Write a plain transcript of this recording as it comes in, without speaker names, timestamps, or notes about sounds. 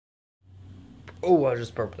Oh, I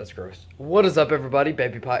just burped. That's gross. What is up, everybody?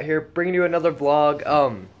 Baby Pot here, bringing you another vlog.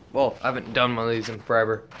 Well, I haven't done one of these in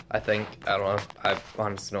forever. I think. I don't know. I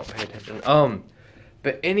honestly don't pay attention.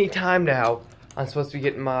 But anytime now, I'm supposed to be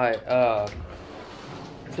getting my a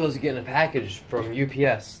package from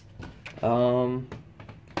UPS. I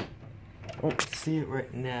don't see it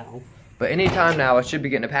right now. But anytime now, I should be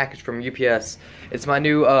getting a package from UPS. It's my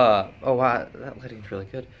new, oh wow, that lighting's really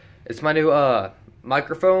good. It's my new,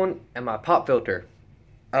 microphone and my pop filter.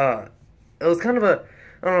 It was kind of a,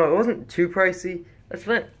 I don't know, it wasn't too pricey. I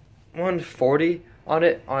spent $140 on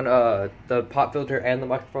it, on, the pop filter and the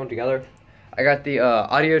microphone together. I got the,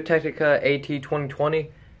 Audio-Technica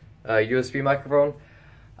AT2020, USB microphone.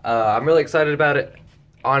 I'm really excited about it.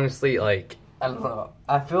 Honestly, like, I don't know,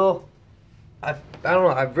 I don't know,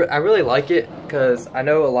 I really like it, because I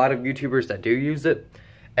know a lot of YouTubers that do use it,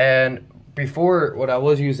 and before, what I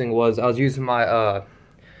was using was, I was using my,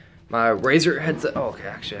 my Razer headset. Oh, okay,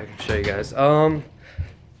 actually, I can show you guys.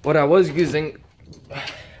 What I was using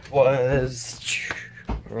was,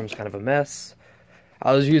 my room's kind of a mess.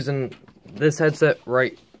 I was using this headset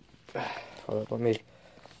right, hold up, let me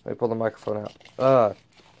pull the microphone out.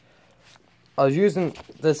 I was using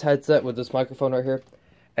this headset with this microphone right here,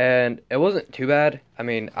 and it wasn't too bad. I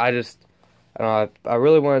mean, I don't know, I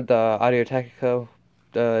really wanted the Audio-Technica,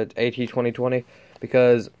 the AT2020,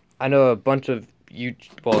 because I know a bunch of a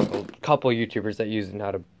couple YouTubers that use it,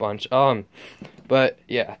 not a bunch. But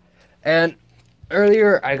yeah, and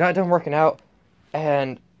earlier I got done working out,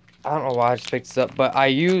 and I don't know why I just picked this up, but I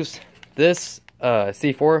used this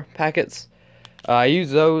C4 packets. I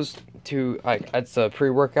use those to, like, it's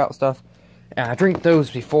pre-workout stuff, and I drink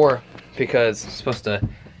those before because it's supposed to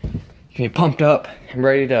get me pumped up and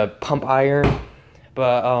ready to pump iron.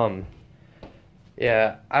 But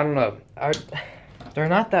yeah, I don't know. They're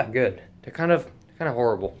not that good. They're kind of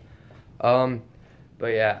horrible. But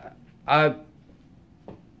yeah, I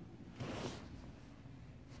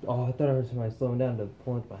thought I heard somebody slowing down to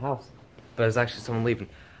pull into my house, but it's actually someone leaving.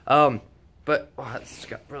 But oh, it's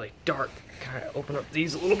got really dark. Kind of open up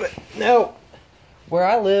these a little bit. Now, where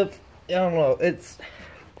I live, I don't know. It's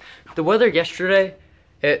the weather yesterday.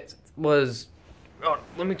 It was. Oh,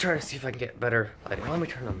 let me try to see if I can get better lighting. Let me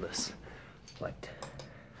turn on this light.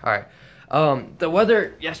 Alright. The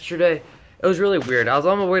weather yesterday, it was really weird. I was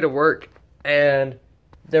on my way to work, and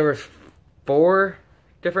there were 4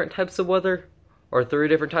 different types of weather, or 3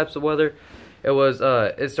 different types of weather. It was,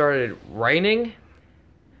 it started raining,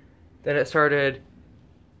 then it started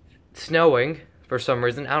snowing for some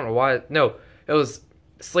reason. I don't know why. No, it was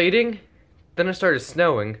sleeting, then it started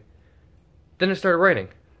snowing, then it started raining.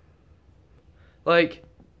 Like,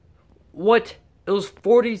 what? It was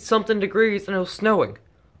 40-something degrees and it was snowing.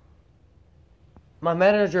 My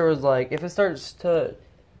manager was like, if it starts to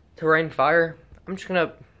rain fire, I'm just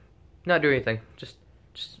gonna not do anything. Just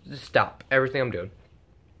stop everything I'm doing.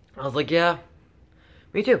 I was like, yeah,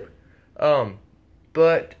 me too.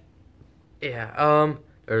 But yeah,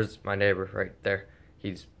 there's my neighbor right there.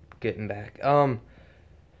 He's getting back.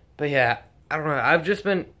 But yeah, I don't know. I've just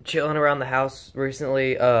been chilling around the house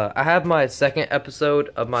recently. I have my 2nd episode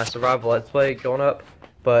of my survival let's play going up,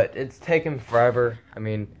 but it's taken forever. I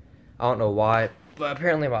mean, I don't know why, but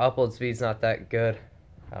apparently my upload speed's not that good.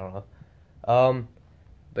 I don't know.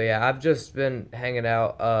 But yeah, I've just been hanging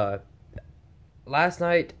out. Last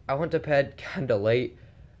night I went to bed kinda late.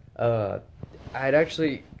 I had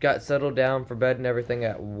actually got settled down for bed and everything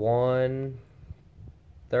at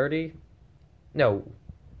 1:30. No,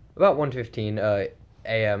 about 1:15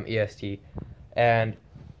 a.m. EST, and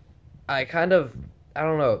I don't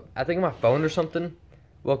know, I think my phone or something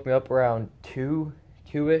woke me up around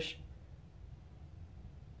 2-ish.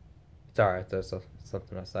 Sorry, that's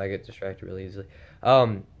something else. I get distracted really easily.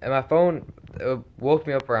 And my phone woke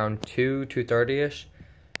me up around 2:30-ish.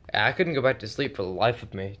 I couldn't go back to sleep for the life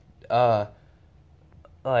of me.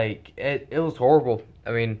 Like, it was horrible.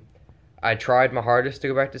 I mean, I tried my hardest to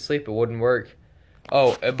go back to sleep, it wouldn't work.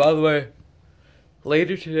 Oh, and by the way,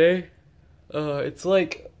 later today, it's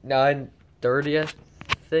like 9:30, I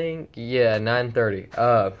think. Yeah,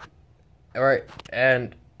 9:30. Alright,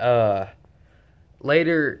 and,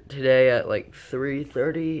 later today at like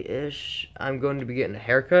 3:30-ish, I'm going to be getting a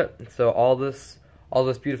haircut. So all this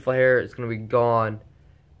beautiful hair is going to be gone.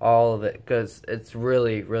 All of it, because it's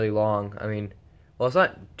really, really long. I mean, well, it's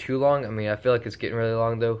not too long. I mean, I feel like it's getting really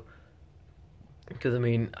long, though. Because, I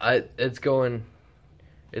mean,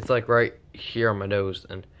 it's like right here on my nose,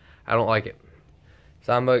 and I don't like it.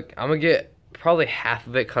 So I'm gonna get probably half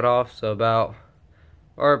of it cut off, so about,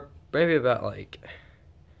 or maybe about like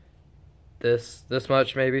this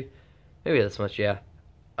much, maybe this much, yeah.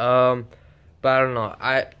 But I don't know.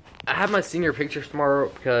 I have my senior pictures tomorrow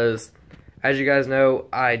because, as you guys know,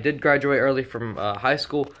 I did graduate early from high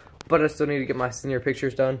school, but I still need to get my senior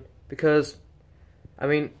pictures done because, I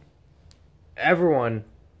mean, everyone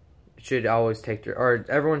should always take their, or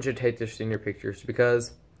everyone should take their senior pictures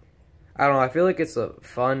because, I don't know, I feel like it's a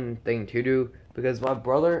fun thing to do because my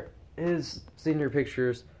brother, his senior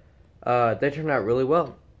pictures, they turned out really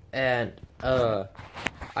well. And,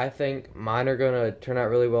 I think mine are gonna turn out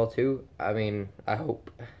really well too. I mean, I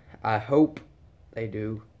hope they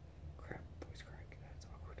do. Crap, voice crack, that's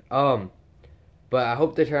awkward. But I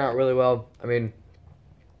hope they turn out really well. I mean,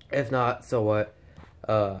 if not, so what?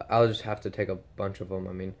 I'll just have to take a bunch of them.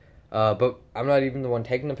 I mean, but I'm not even the one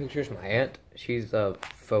taking the pictures. My aunt, she's a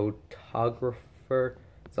photographer,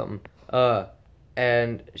 something.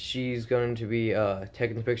 And she's going to be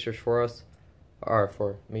taking the pictures for us, or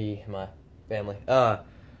for me and my family.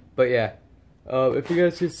 But yeah, if you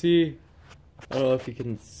guys can see, I don't know if you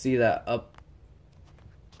can see that up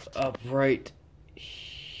right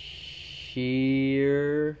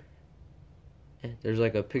here. There's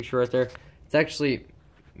like a picture right there. It's actually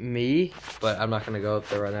me, but I'm not gonna go up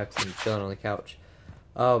there right now because I'm chilling on the couch.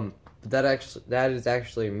 That is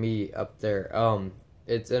actually me up there.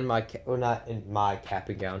 It's in my well, not in my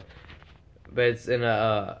capping gown, but it's in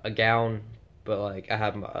a gown. But like I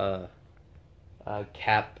have a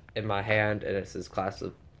cap in my hand, and it says class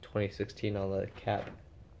of 2016 on the cap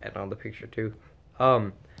and on the picture too.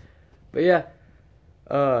 But yeah,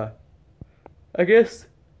 I guess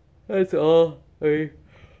that's all. I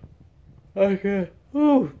can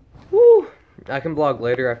vlog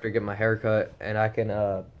later after I get my haircut, and I can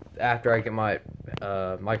after I get my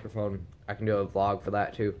microphone, I can do a vlog for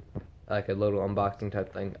that too, like a little unboxing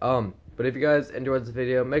type thing. But if you guys enjoyed this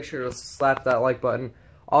video, make sure to slap that like button.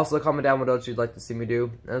 Also, comment down what else you'd like to see me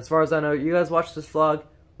do. And as far as I know, you guys watched this vlog.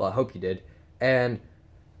 Well, I hope you did. And,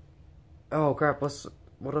 oh crap, what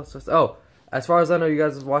else was, oh, as far as I know, you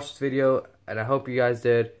guys have watched this video, and I hope you guys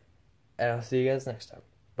did. And I'll see you guys next time.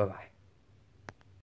 Bye-bye.